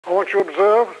I want you to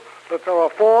observe that there are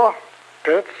 4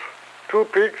 pits, 2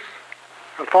 peaks,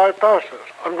 and 5 passes.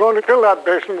 I'm going to fill that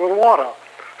basin with water,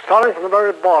 starting from the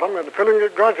very bottom and filling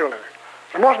it gradually.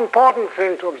 The most important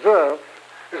thing to observe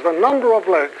is the number of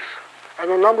lakes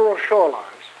and the number of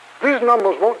shorelines. These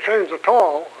numbers won't change at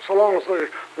all so long as the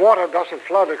water doesn't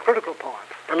flood a critical point.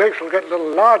 The lakes will get a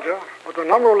little larger, but the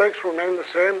number of lakes remain the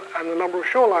same and the number of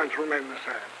shorelines remain the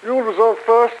same. You will observe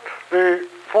first the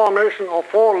formation of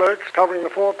 4 lakes covering the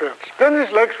 4 pits. Then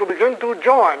these lakes will begin to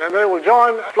join, and they will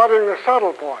join flooding the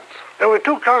saddle points. There were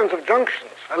 2 kinds of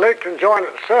junctions. A lake can join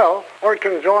itself or it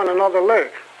can join another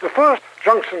lake. The first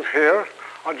junctions here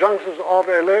are junctions of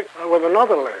a lake with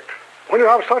another lake. When you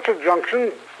have such a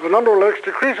junction, the number of lakes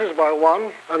decreases by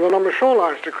 1 and the number of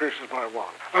shorelines decreases by 1.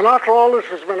 And after all this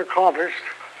has been accomplished,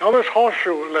 now this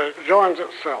horseshoe lake joins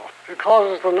itself. It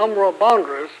causes the number of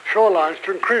boundaries, shorelines,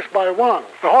 to increase by 1.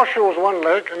 The horseshoe is 1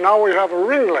 lake, and now we have a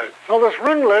ring lake. Now this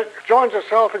ring lake joins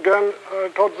itself again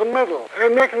towards the middle.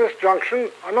 In making this junction,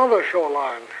 another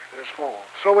shoreline is formed.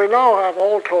 So we now have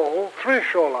all told 3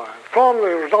 shorelines. From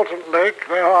the resultant lake,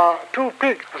 there are 2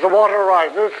 peaks. As the water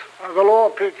rises, the lower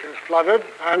peak is flooded,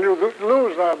 and you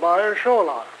lose thereby a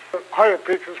shoreline. The higher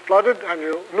peak is flooded, and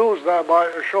you lose thereby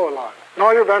a shoreline.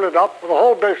 Now you've ended up with a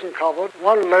whole basin covered,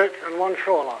 1 lake and 1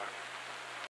 shoreline.